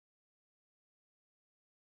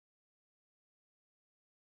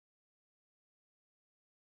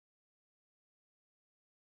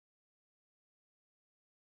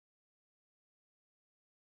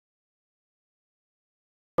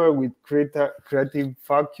with creative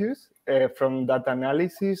focus from data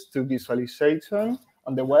analysis to visualization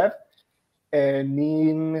on the web.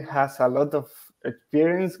 Nin has a lot of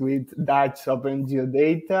experience with Dutch Open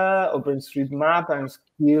Geo-data, OpenStreetMap, and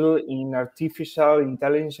skill in artificial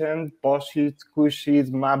intelligence, POSIT, QSheets,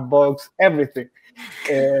 Mapbox, everything.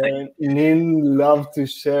 Nin loves to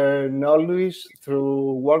share knowledge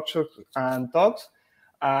through workshops and talks.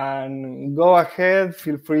 And go ahead,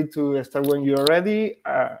 feel free to start when you're ready.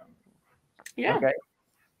 Yeah. Okay.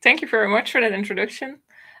 Thank you very much for that introduction.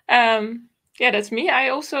 Yeah, that's me. I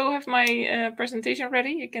also have my presentation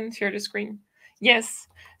ready. You can share the screen. Yes.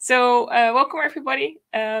 So welcome, everybody.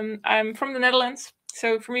 I'm from the Netherlands.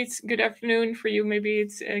 So for me, it's good afternoon. For you, maybe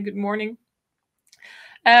it's good morning.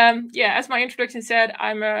 Yeah, as my introduction said,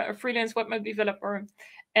 I'm a freelance web map developer.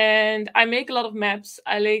 And I make a lot of maps.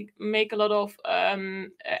 I make a lot of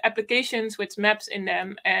applications with maps in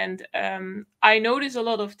them. And I notice a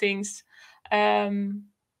lot of things.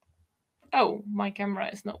 Oh, my camera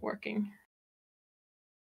is not working.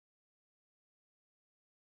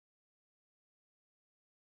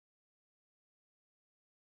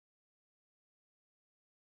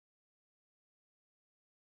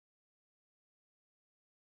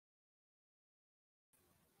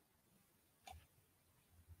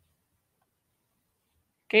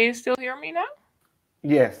 Can you still hear me now?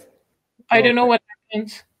 Yes. I don't know what that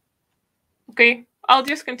means. Okay, I'll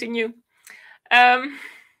just continue.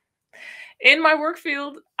 In my work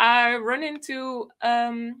field, I run into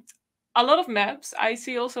a lot of maps. I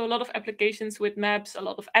see also a lot of applications with maps, a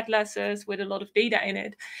lot of atlases with a lot of data in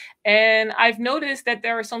it. And I've noticed that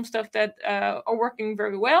there are some stuff that are working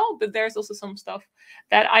very well, but there's also some stuff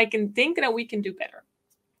that I can think that we can do better.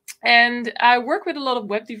 And I work with a lot of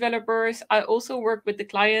web developers. I also work with the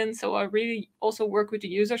client. So I really also work with the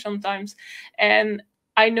user sometimes. And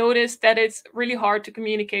I noticed that it's really hard to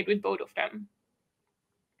communicate with both of them.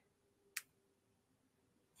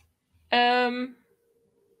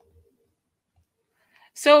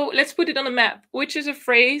 So let's put it on a map, which is a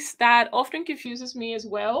phrase that often confuses me as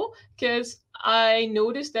well, because I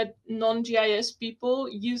noticed that non-GIS people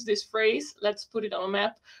use this phrase, let's put it on a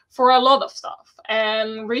map, for a lot of stuff.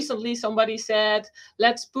 And recently somebody said,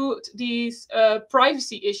 let's put these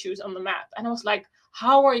privacy issues on the map. And I was like,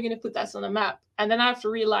 how are you going to put that on a map? And then I have to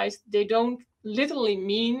realize they don't literally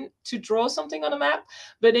mean to draw something on a map,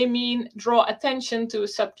 but they mean draw attention to a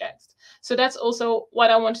subject. So that's also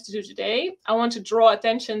what I wanted to do today. I want to draw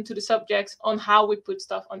attention to the subjects on how we put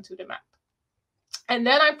stuff onto the map. And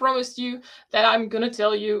then I promised you that I'm going to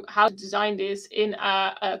tell you how to design this in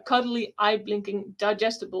a cuddly, eye-blinking,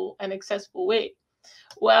 digestible, and accessible way.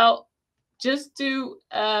 Well, just to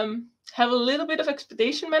have a little bit of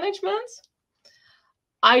expectation management,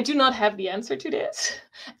 I do not have the answer to this.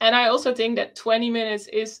 And I also think that 20 minutes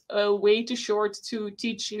is way too short to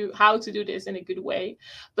teach you how to do this in a good way.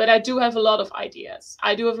 But I do have a lot of ideas.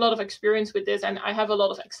 I do have a lot of experience with this, and I have a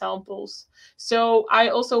lot of examples. So I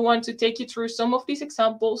also want to take you through some of these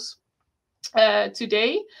examples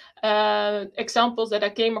today. Examples that I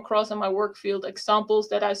came across in my work field, examples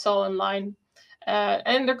that I saw online.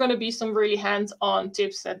 And there are going to be some really hands-on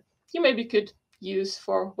tips that you maybe could use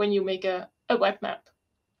for when you make a web map.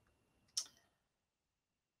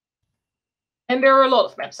 And there are a lot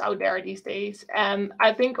of maps out there these days. And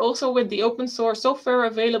I think also with the open source software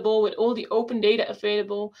available, with all the open data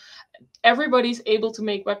available, everybody's able to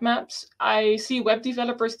make web maps. I see web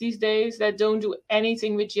developers these days that don't do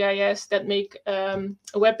anything with GIS, that make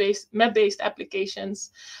web-based, map-based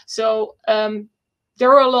applications. So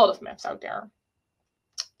there are a lot of maps out there.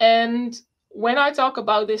 And when I talk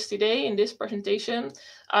about this today in this presentation,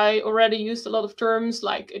 I already used a lot of terms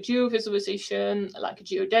like a geo-visualization, like a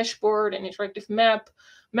geo-dashboard, an interactive map,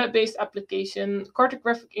 map-based application,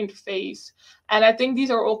 cartographic interface. And I think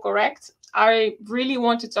these are all correct. I really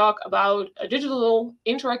want to talk about a digital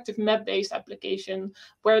interactive map-based application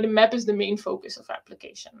where the map is the main focus of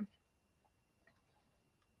application.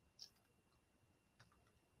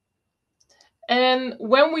 And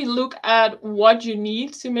when we look at what you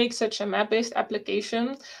need to make such a map-based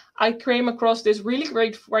application, I came across this really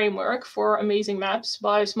great framework for amazing maps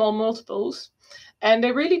by Small Multiples. And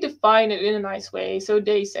they really define it in a nice way. So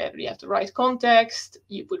they said we have the right context,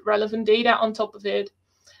 you put relevant data on top of it.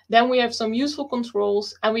 Then we have some useful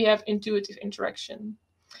controls, and we have intuitive interaction.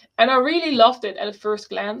 And I really loved it at a first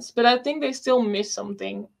glance, but I think they still miss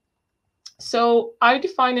something. So I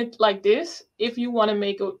define it like this. If you want to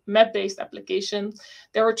make a map-based application,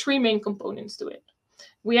 there are three main components to it.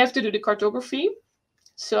 We have to do the cartography.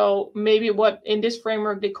 So maybe what in this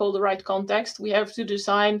framework they call the right context. We have to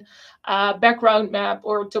design a background map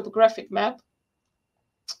or a topographic map.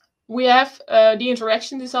 We have the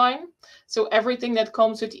interaction design, so everything that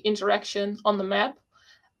comes with the interaction on the map.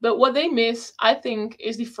 But what they miss, I think,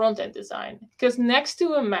 is the front-end design. Because next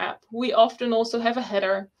to a map, we often also have a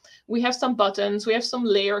header. We have some buttons, we have some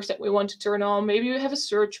layers that we want to turn on. Maybe we have a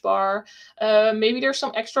search bar. Maybe there's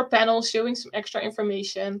some extra panels showing some extra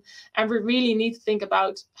information. And we really need to think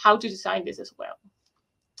about how to design this as well.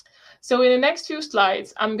 So in the next few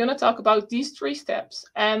slides, I'm going to talk about these 3 steps.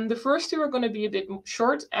 And the first 2 are going to be a bit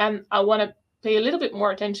short, and I want to pay a little bit more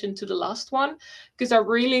attention to the last one, because I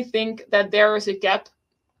really think that there is a gap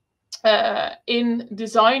in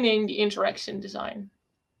designing the interaction design.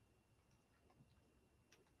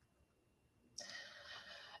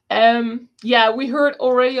 Yeah, we heard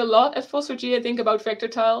already a lot at FOSS4G, I think, about vector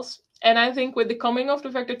tiles. And I think with the coming of the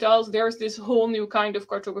vector tiles, there's this whole new kind of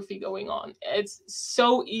cartography going on. It's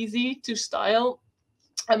so easy to style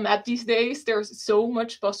a map these days. There's so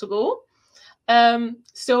much possible.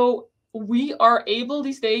 So we are able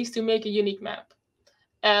these days to make a unique map.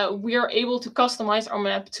 We are able to customize our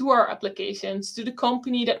map to our applications, to the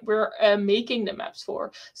company that we're making the maps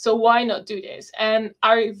for. So why not do this? And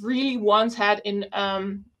I really once had in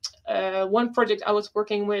one project I was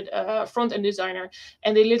working with a front-end designer,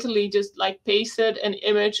 and they literally just like pasted an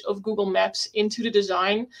image of Google Maps into the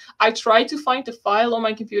design. I tried to find the file on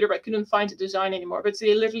my computer, but I couldn't find the design anymore. But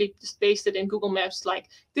they literally just pasted in Google Maps, like,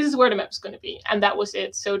 this is where the map is going to be. And that was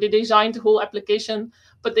it. So they designed the whole application,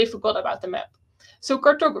 but they forgot about the map. So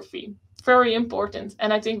cartography, very important.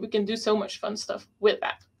 And I think we can do so much fun stuff with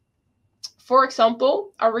that. For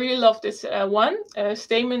example, I really love this one.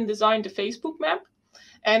 Stamen designed the Facebook map.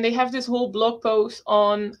 And they have this whole blog post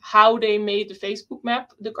on how they made the Facebook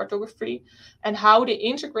map, the cartography, and how they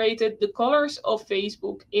integrated the colors of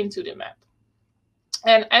Facebook into the map.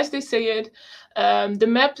 And as they say it, the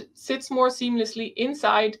map sits more seamlessly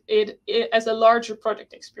inside it as a larger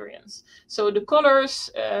product experience. So the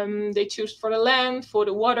colors they choose for the land, for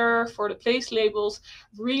the water, for the place labels,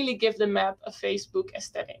 really give the map a Facebook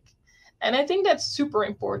aesthetic. And I think that's super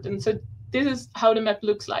important. So this is how the map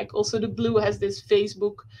looks like. Also, the blue has this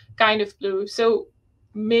Facebook kind of blue. So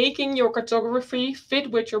making your cartography fit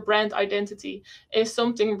with your brand identity is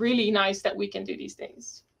something really nice that we can do these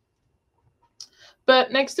days.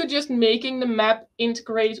 But next to just making the map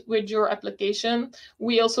integrate with your application,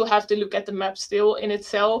 we also have to look at the map still in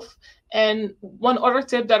itself. And one other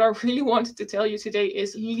tip that I really wanted to tell you today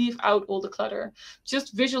is leave out all the clutter.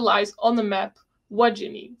 Just visualize on the map what you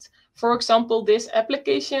need. For example, this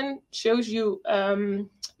application shows you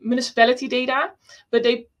municipality data, but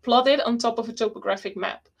they plot it on top of a topographic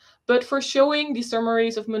map. But for showing the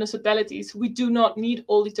summaries of municipalities, we do not need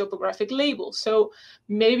all the topographic labels. So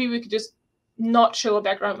maybe we could just not show a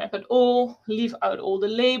background map at all, leave out all the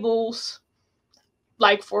labels,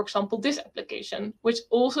 like, for example, this application, which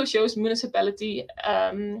also shows municipality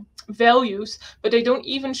values, but they don't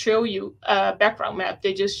even show you a background map.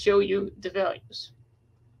 They just show you the values.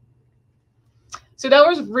 So that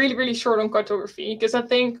was really, really short on cartography, because I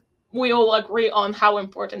think we all agree on how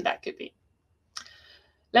important that could be.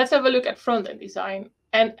 Let's have a look at front-end design.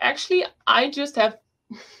 And actually, I just have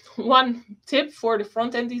one tip for the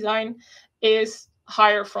front-end design is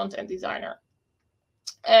hire front-end designer.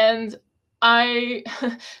 And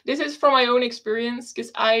this is from my own experience,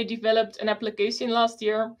 because I developed an application last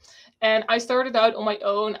year. And I started out on my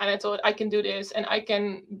own, and I thought I can do this, and I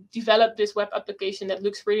can develop this web application that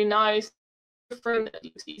looks really nice, that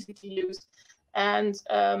looks easy to use. And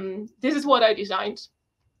this is what I designed.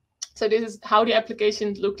 So this is how the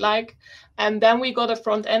application looked like. And then we got a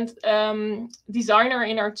front-end designer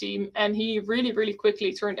in our team, and he really, really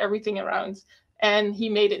quickly turned everything around, and he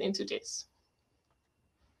made it into this.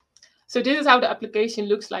 So this is how the application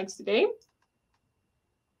looks like today.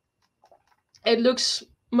 It looks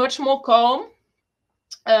much more calm.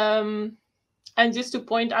 And just to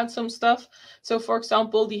point out some stuff. So for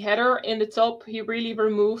example, the header in the top, he really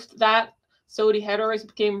removed that. So the header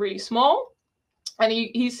became really small. And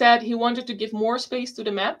he said he wanted to give more space to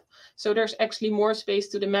the map. So there's actually more space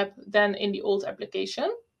to the map than in the old application.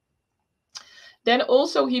 Then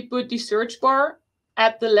also he put the search bar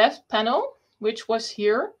at the left panel, which was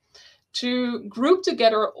here, to group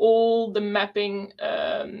together all the mapping,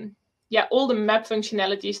 all the map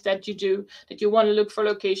functionalities that you do, that you want to look for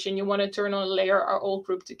location, you want to turn on a layer, are all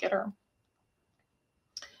grouped together.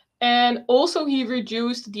 And also he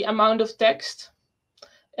reduced the amount of text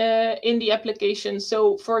in the application.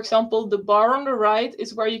 So for example, the bar on the right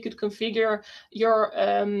is where you could configure your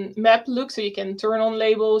map look. So you can turn on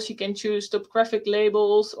labels, you can choose topographic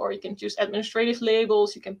labels, or you can choose administrative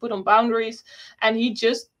labels, you can put on boundaries. And he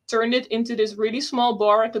just turned it into this really small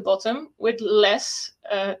bar at the bottom with less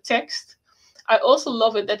text. I also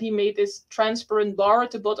love it that he made this transparent bar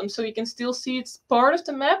at the bottom so you can still see it's part of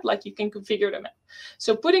the map, like you can configure the map.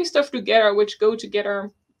 So putting stuff together which go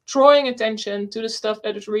together, drawing attention to the stuff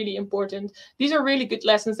that is really important. These are really good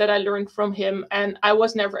lessons that I learned from him, and I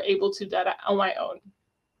was never able to do that on my own.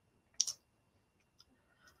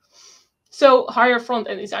 So hire a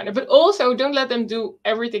front-end designer, but also don't let them do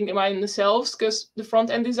everything by themselves, because the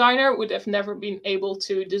front-end designer would have never been able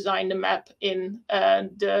to design the map in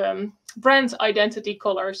the brand identity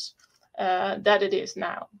colors that it is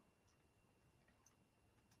now.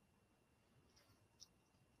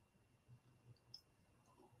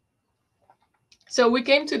 So we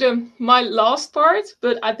came to my last part,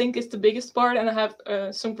 but I think it's the biggest part, and I have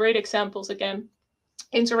some great examples again.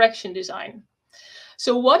 Interaction design.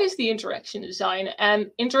 So what is the interaction design? And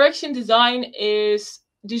interaction design is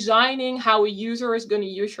designing how a user is going to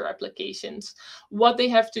use your applications, what they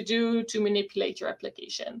have to do to manipulate your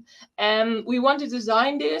application. And we want to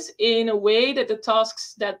design this in a way that the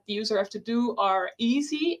tasks that the user have to do are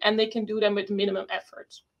easy and they can do them with minimum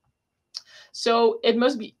effort. So it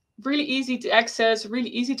must be really easy to access, really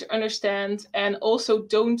easy to understand, and also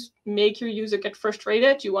don't make your user get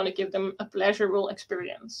frustrated. You want to give them a pleasurable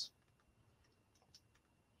experience.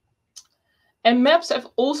 And maps have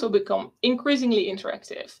also become increasingly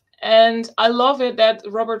interactive. And I love it that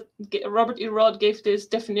Robert E. Rodd gave this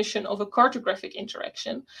definition of a cartographic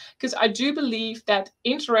interaction, because I do believe that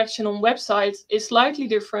interaction on websites is slightly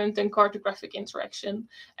different than cartographic interaction.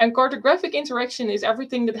 And cartographic interaction is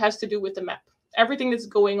everything that has to do with the map, everything that's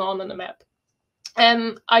going on the map.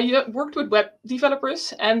 And I worked with web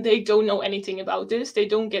developers, and they don't know anything about this. They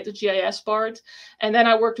don't get the GIS part. And then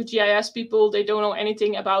I worked with GIS people. They don't know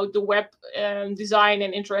anything about the web design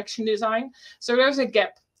and interaction design. So there's a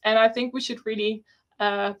gap. And I think we should really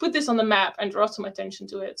put this on the map and draw some attention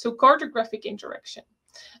to it. So cartographic interaction.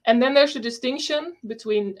 And then there's a distinction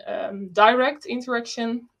between direct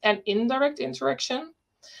interaction and indirect interaction.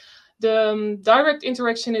 The direct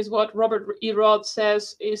interaction is what Robert E. Rodd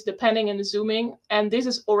says is the panning and the zooming. And this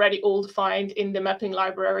is already all defined in the mapping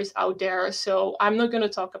libraries out there. So I'm not going to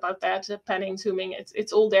talk about that, panning, zooming.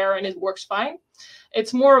 It's all there and it works fine.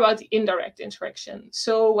 It's more about the indirect interaction.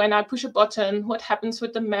 So when I push a button, what happens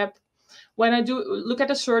with the map? When I do look at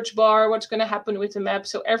the search bar, what's going to happen with the map?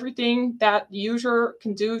 So everything that the user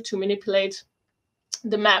can do to manipulate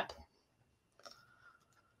the map.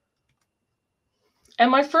 And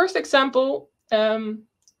my first example, it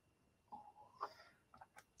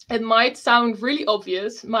might sound really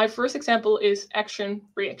obvious. My first example is action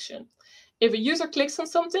reaction. If a user clicks on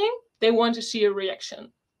something, they want to see a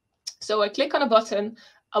reaction. So I click on a button,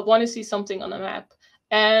 I want to see something on the map.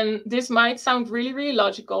 And this might sound really, really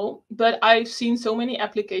logical, but I've seen so many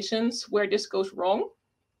applications where this goes wrong.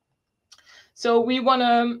 So we want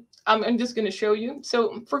to, I'm just going to show you.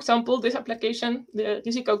 So for example, this application, the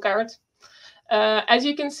risicokaart. As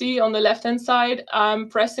you can see on the left-hand side, I'm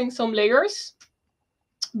pressing some layers,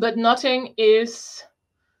 but nothing is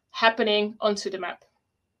happening onto the map.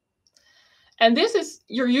 And this is,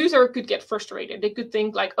 your user could get frustrated. They could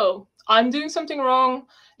think like, oh, I'm doing something wrong,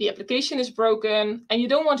 the application is broken, and you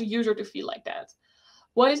don't want a user to feel like that.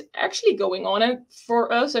 What is actually going on, and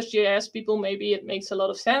for us as GIS people, maybe it makes a lot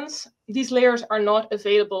of sense, these layers are not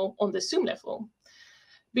available on the zoom level.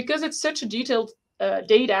 Because it's such a detailed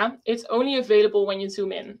data, it's only available when you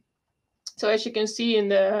zoom in. So as you can see in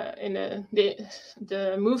the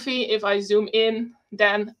movie, if I zoom in,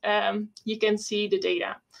 then you can see the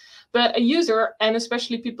data. But a user, and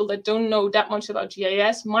especially people that don't know that much about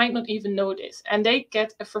GIS, might not even know this, and they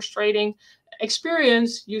get a frustrating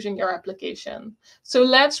experience using your application. So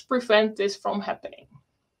let's prevent this from happening.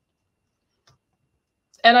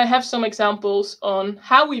 And I have some examples on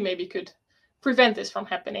how we maybe could prevent this from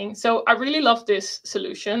happening. So I really love this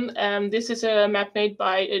solution. This is a map made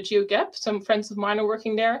by GeoGap. Some friends of mine are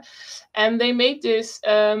working there. And they made this,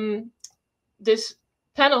 this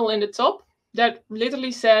panel in the top that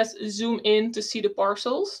literally says zoom in to see the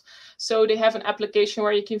parcels. So they have an application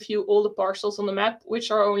where you can view all the parcels on the map,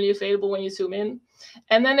 which are only available when you zoom in.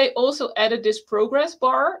 And then they also added this progress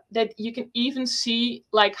bar that you can even see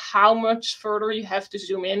like how much further you have to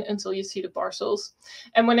zoom in until you see the parcels.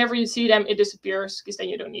 And whenever you see them, it disappears because then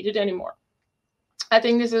you don't need it anymore. I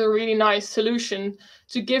think this is a really nice solution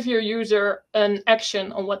to give your user an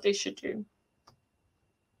action on what they should do.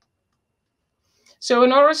 So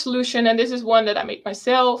another solution, and this is one that I made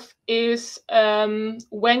myself, is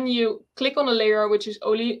when you click on a layer which is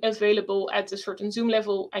only available at a certain zoom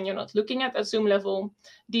level and you're not looking at that zoom level,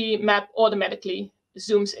 the map automatically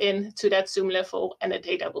zooms in to that zoom level and the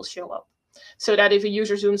data will show up. So that if a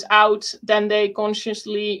user zooms out, then they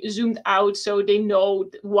consciously zoomed out so they know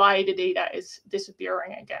why the data is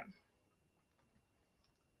disappearing again.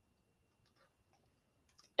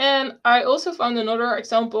 And I also found another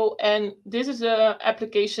example, and this is an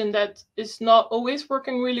application that is not always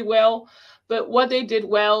working really well, but what they did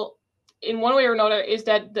well in one way or another is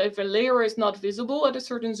that if a layer is not visible at a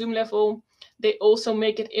certain zoom level, they also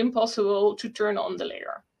make it impossible to turn on the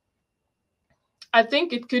layer. I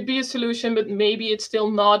think it could be a solution, but maybe it's still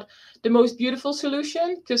not the most beautiful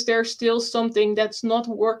solution because there's still something that's not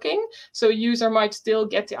working. So a user might still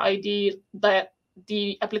get the idea that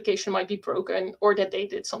the application might be broken or that they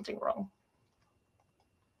did something wrong.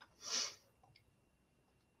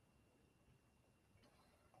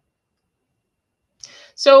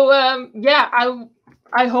 So yeah,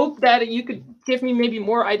 I hope that you could give me maybe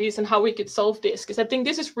more ideas on how we could solve this, because I think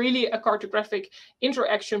this is really a cartographic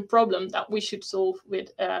interaction problem that we should solve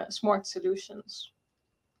with smart solutions.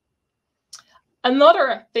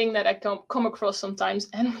 Another thing that I come across sometimes,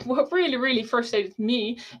 and what really frustrated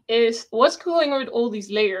me, is what's going on with all these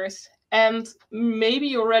layers. And maybe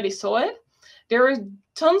you already saw it. There are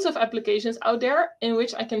tons of applications out there in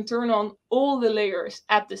which I can turn on all the layers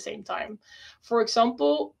at the same time. For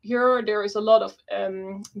example, here there is a lot of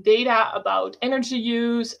data about energy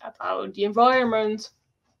use, about the environment,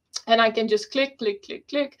 and I can just click,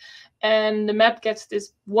 and the map gets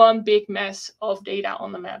this one big mess of data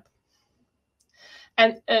on the map.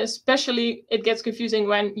 And especially it gets confusing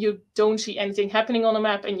when you don't see anything happening on the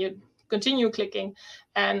map and you continue clicking.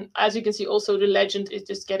 And as you can see, also the legend is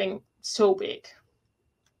just getting so big.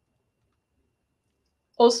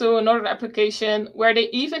 Also another application where they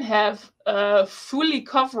even have fully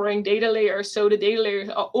covering data layers. So the data layers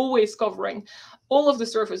are always covering all of the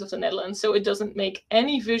surface of the Netherlands. So it doesn't make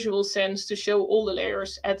any visual sense to show all the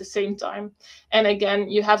layers at the same time. And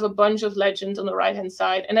again, you have a bunch of legends on the right-hand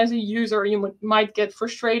side. And as a user, you might get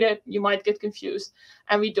frustrated, you might get confused,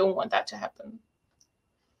 and we don't want that to happen.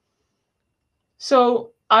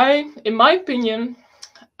 So in my opinion,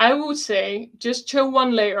 I would say just show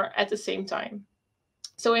one layer at the same time.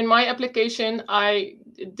 So in my application, I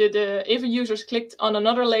did if a user's clicked on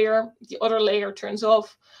another layer, the other layer turns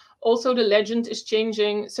off. Also, the legend is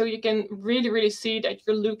changing, so you can really see that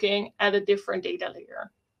you're looking at a different data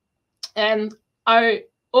layer. And I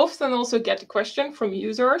often also get the question from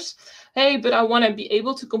users, hey, but I want to be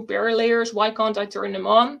able to compare layers. Why can't I turn them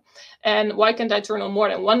on? And why can't I turn on more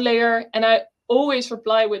than one layer? And I always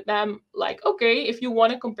reply with them like, okay, if you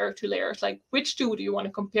want to compare two layers, like which two do you want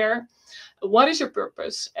to compare? What is your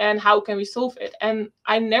purpose and how can we solve it? And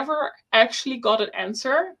I never actually got an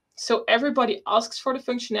answer. So everybody asks for the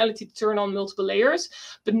functionality to turn on multiple layers,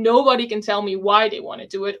 but nobody can tell me why they want to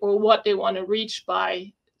do it or what they want to reach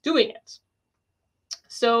by doing it.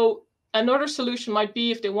 So another solution might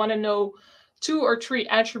be if they want to know 2 or 3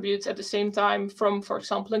 attributes at the same time from, for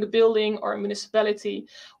example, in a building or a municipality,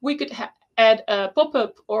 we could add a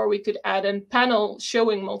pop-up or we could add a panel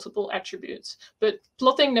showing multiple attributes. But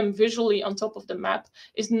plotting them visually on top of the map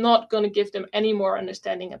is not going to give them any more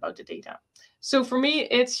understanding about the data. So for me,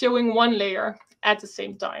 it's showing one layer at the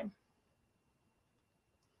same time.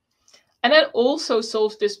 And that also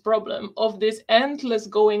solves this problem of this endless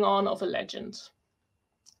going on of a legend,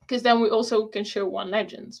 because then we also can show one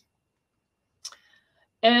legend.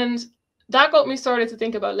 And that got me started to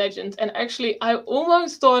think about legend. And actually, I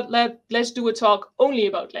almost thought, let's do a talk only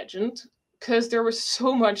about legend, because there was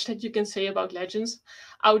so much that you can say about legends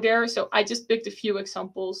out there. So I just picked a few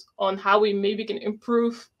examples on how we maybe can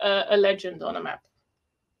improve a legend on a map.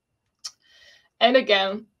 And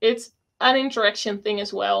again, it's an interaction thing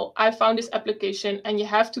as well. I found this application and you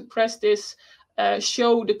have to press this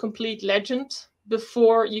show the complete legend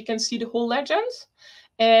before you can see the whole legend.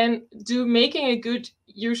 And making a good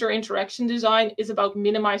user interaction design is about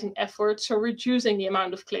minimizing effort, so reducing the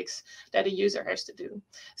amount of clicks that a user has to do.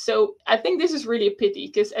 So I think this is really a pity,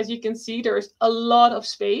 because as you can see, there's a lot of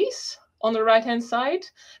space on the right-hand side.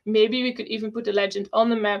 Maybe we could even put the legend on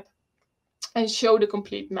the map and show the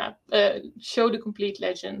complete map, show the complete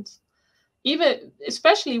legend. Even,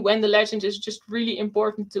 especially when the legend is just really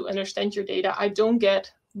important to understand your data, I don't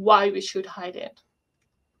get why we should hide it.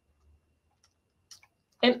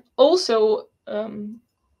 And also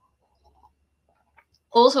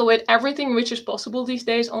with everything which is possible these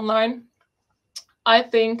days online, I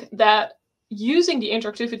think that using the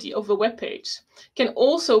interactivity of a web page can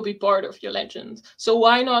also be part of your legend. So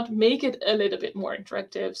why not make it a little bit more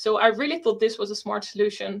interactive? So I really thought this was a smart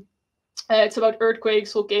solution. It's about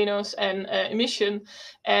earthquakes, volcanoes, and emission.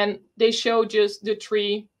 And they show just the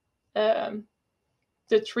 3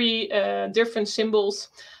 three different symbols.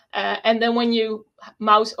 And then when you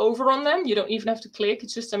mouse over on them, you don't even have to click,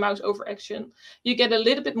 it's just a mouse over action. You get a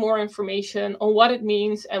little bit more information on what it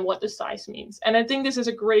means and what the size means. And I think this is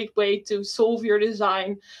a great way to solve your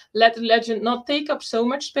design. Let the legend not take up so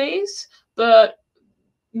much space, but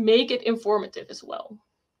make it informative as well.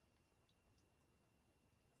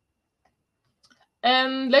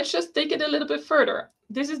 And let's just take it a little bit further.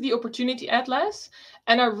 This is the opportunity atlas,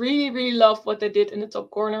 and I really love what they did in the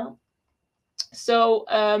top corner. So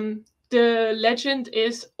the legend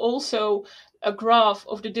is also a graph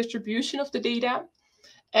of the distribution of the data.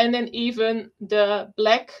 And then even the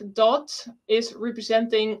black dot is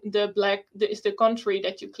representing is the country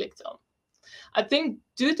that you clicked on. I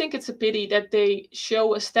do think it's a pity that they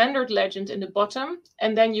show a standard legend in the bottom,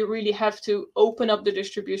 and then you really have to open up the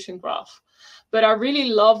distribution graph. But I really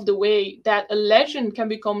love the way that a legend can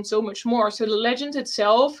become so much more. So the legend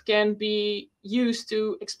itself can be used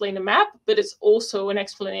to explain a map, but it's also an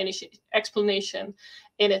explanation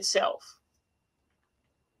in itself.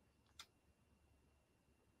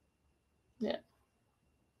 Yeah.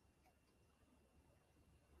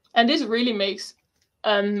 And this really makes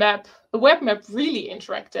a web map really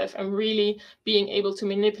interactive and really being able to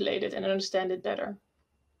manipulate it and understand it better.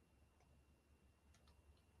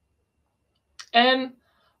 And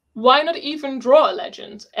why not even draw a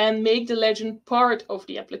legend and make the legend part of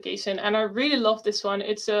the application? And I really love this one.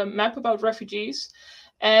 It's a map about refugees.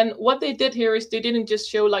 And what they did here is they didn't just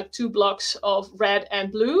show like 2 blocks of red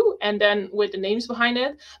and blue and then with the names behind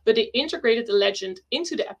it, but they integrated the legend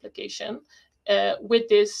into the application with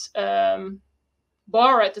this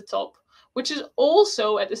bar at the top, which is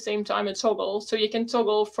also at the same time a toggle. So you can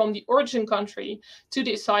toggle from the origin country to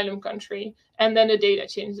the asylum country, and then the data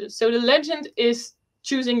changes. So the legend is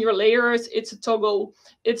choosing your layers, it's a toggle,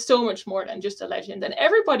 it's so much more than just a legend. And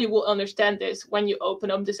everybody will understand this when you open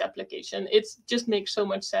up this application. It just makes so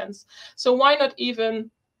much sense. So why not even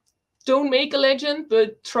don't make a legend,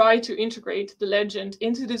 but try to integrate the legend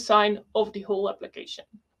into the design of the whole application.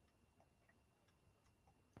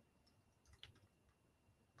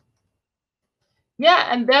 Yeah,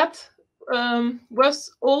 and that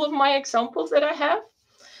was all of my examples that I have.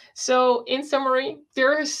 So in summary,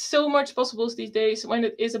 there is so much possibles these days when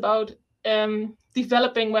it is about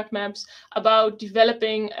developing web maps, about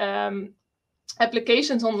developing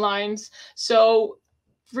applications online. So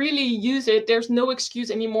really use it. There's no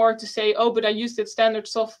excuse anymore to say, oh, but I used the standard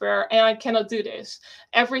software and I cannot do this.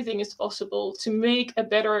 Everything is possible to make a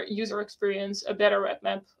better user experience, a better web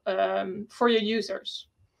map for your users.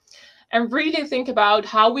 And really think about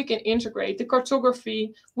how we can integrate the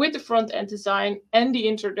cartography with the front-end design and the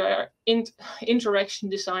interaction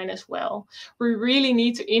design as well. We really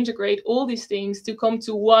need to integrate all these things to come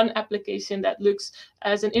to one application that looks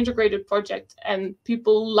as an integrated project and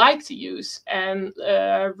people like to use and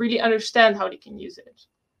really understand how they can use it.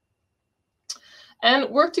 And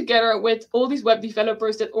work together with all these web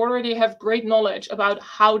developers that already have great knowledge about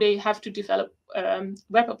how they have to develop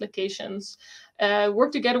web applications.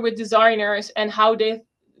 Work together with designers and how they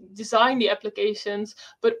design the applications,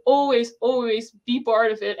 but always be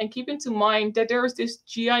part of it and keep into mind that there is this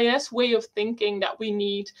GIS way of thinking that we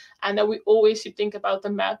need and that we always should think about the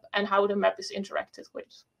map and how the map is interacted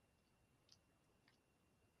with.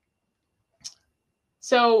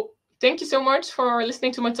 So thank you so much for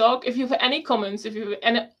listening to my talk. If you have any comments, if you have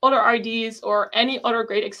any other ideas or any other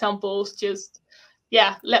great examples, just,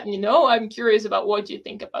 yeah, let me know. I'm curious about what you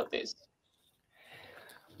think about this.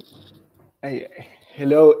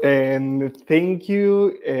 Hello, and thank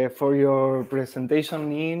you for your presentation,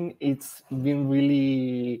 Nin. It's been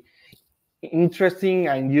really interesting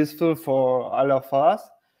and useful for all of us.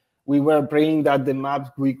 We were praying that the maps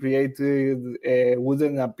we created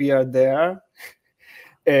wouldn't appear there.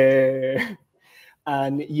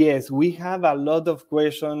 And yes, we have a lot of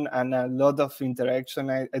questions and a lot of interaction.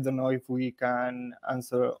 I don't know if we can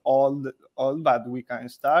answer all, but we can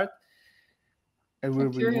start. I will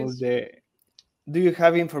remove the... Do you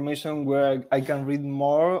have information where I can read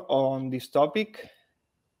more on this topic?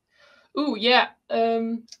 Oh, yeah.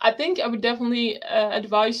 I think I would definitely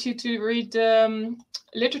advise you to read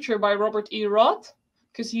literature by Robert E. Roth,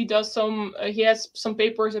 because he does he has some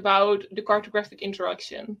papers about the cartographic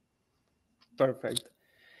interaction. Perfect.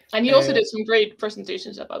 And he also did some great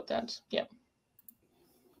presentations about that. Yeah.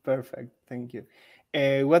 Perfect. Thank you.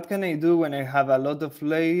 What can I do when I have a lot of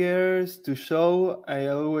layers to show? I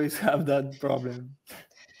always have that problem.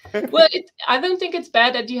 Well, I don't think it's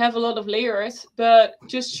bad that you have a lot of layers, but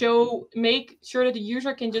just make sure that the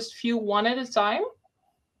user can just view one at a time,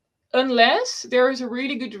 unless there is a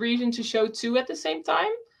really good reason to show 2 at the same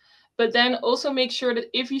time. But then also make sure that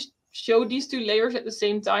if you show these two layers at the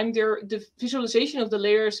same time, the visualization of the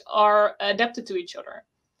layers are adapted to each other.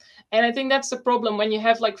 And I think that's the problem when you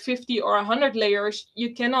have like 50 or 100 layers,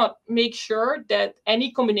 you cannot make sure that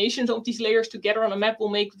any combinations of these layers together on a map will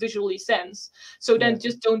make visually sense. So then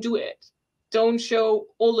just don't do it. Don't show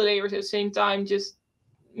all the layers at the same time. Just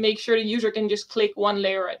make sure the user can just click one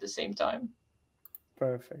layer at the same time.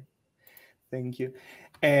 Perfect. Thank you.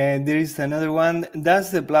 And there is another one.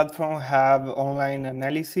 Does the platform have online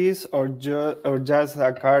analysis or just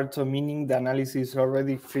a carton, meaning the analysis is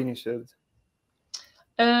already finished?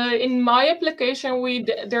 In my application,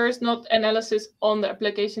 there is not analysis on the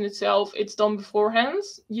application itself. It's done beforehand.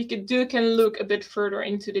 You can look a bit further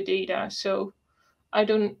into the data. So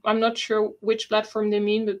I'm not sure which platform they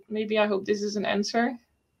mean, but maybe I hope this is an answer.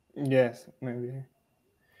 Yes, maybe.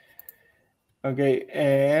 Okay,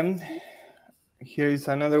 here is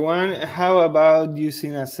another one. How about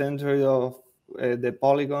using a centroid of the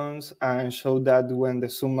polygons and show that when they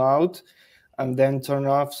zoom out, and then turn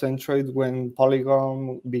off centroid when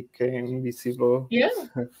polygon became visible? Yeah,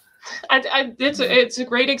 it's a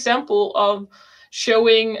great example of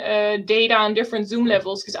showing data on different zoom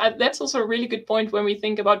levels, because that's also a really good point when we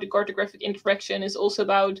think about the cartographic interaction. Is also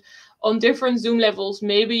about on different zoom levels,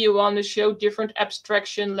 maybe you want to show different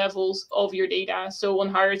abstraction levels of your data. So on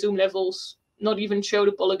higher zoom levels, not even show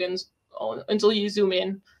the polygons until you zoom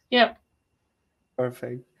in. Yeah.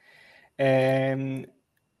 Perfect. And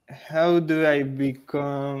how do I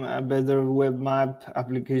become a better web map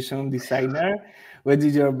application designer? What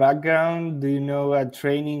is your background? Do you know a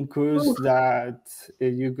training course that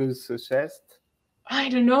you could suggest? I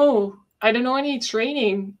don't know. I don't know any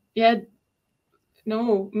training. Yeah.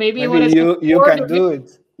 No, maybe Maybe you can do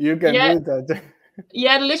it. You can do that.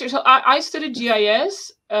 Yeah, literally. So I studied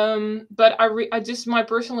GIS, but I just my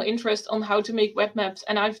personal interest on how to make web maps,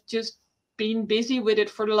 and I've just been busy with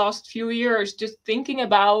it for the last few years, just thinking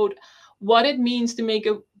about what it means to make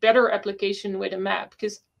a better application with a map,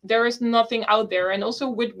 because there is nothing out there. And also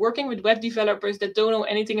with working with web developers that don't know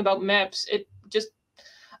anything about maps,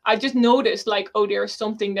 I just noticed like, oh, there's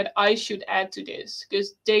something that I should add to this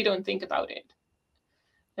because they don't think about it.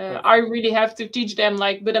 I really have to teach them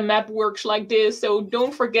like, but a map works like this, so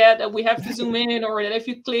don't forget that we have to zoom in, or that if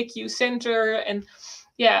you click, you center, and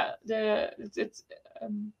yeah,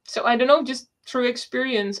 so I don't know, just through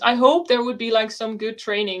experience. I hope there would be like some good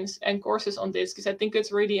trainings and courses on this, because I think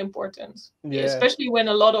it's really important, especially when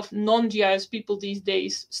a lot of non-GIS people these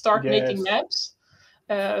days start making maps.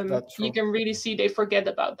 You can really see they forget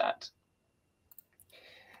about that.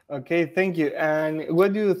 Okay, thank you. And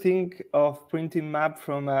what do you think of printing map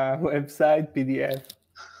from a website PDF?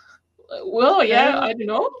 Well, yeah, I don't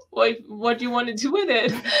know. What do you want to do with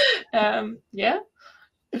it? Yeah.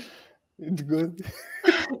 It's good.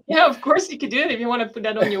 Yeah, of course you could do it if you want to put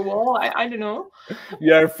that on your wall. I don't know.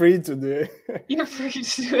 You are free to do it. You're free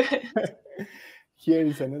to do it. Here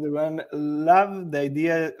is another one. Love the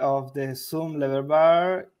idea of the Zoom level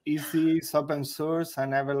bar. Easy, it's open source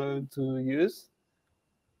and available to use.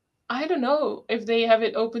 I don't know if they have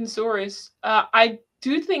it open source. I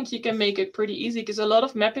do think you can make it pretty easy, because a lot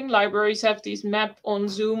of mapping libraries have these map on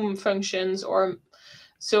Zoom functions, or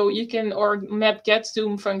map get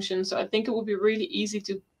Zoom functions. So I think it would be really easy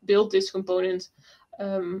to build this component.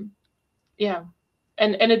 Yeah,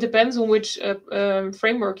 and it depends on which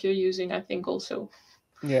framework you're using, I think also.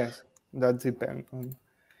 Yes, that depends on.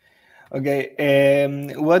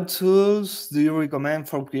 Okay, what tools do you recommend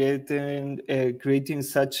for creating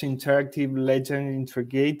such interactive legend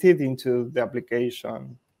integrated into the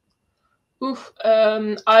application?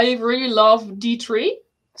 I really love D3.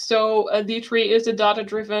 So D3 is the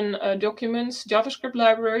data-driven documents JavaScript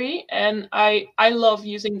library, and I love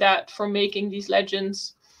using that for making these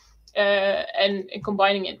legends and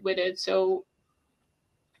combining it with it. So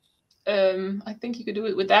I think you could do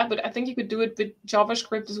it with that, but I think you could do it with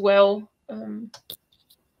JavaScript as well.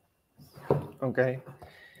 Okay.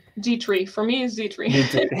 D3 for me is D3.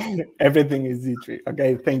 D3. Everything is D3.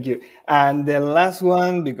 Okay, thank you. And the last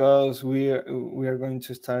one, because we are going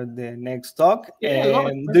to start the next talk.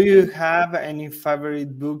 Do you have any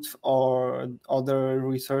favorite books or other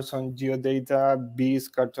resources on geo-data, bees,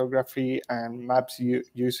 cartography, and maps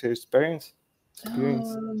user experience?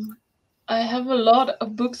 I have a lot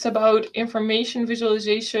of books about information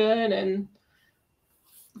visualization and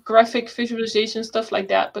graphic visualization, stuff like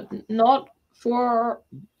that, but not for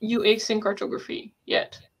UX and cartography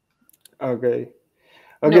yet. Okay.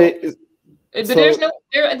 Okay. No. But So, there's no.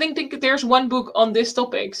 I think there's one book on this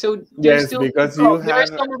topic. So there's yes, still. because you There's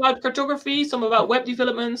have some about cartography, some about web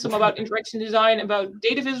development, some about interaction design, about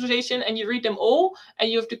data visualization, and you read them all,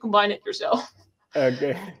 and you have to combine it yourself.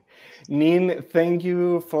 okay. Nin, thank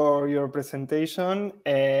you for your presentation.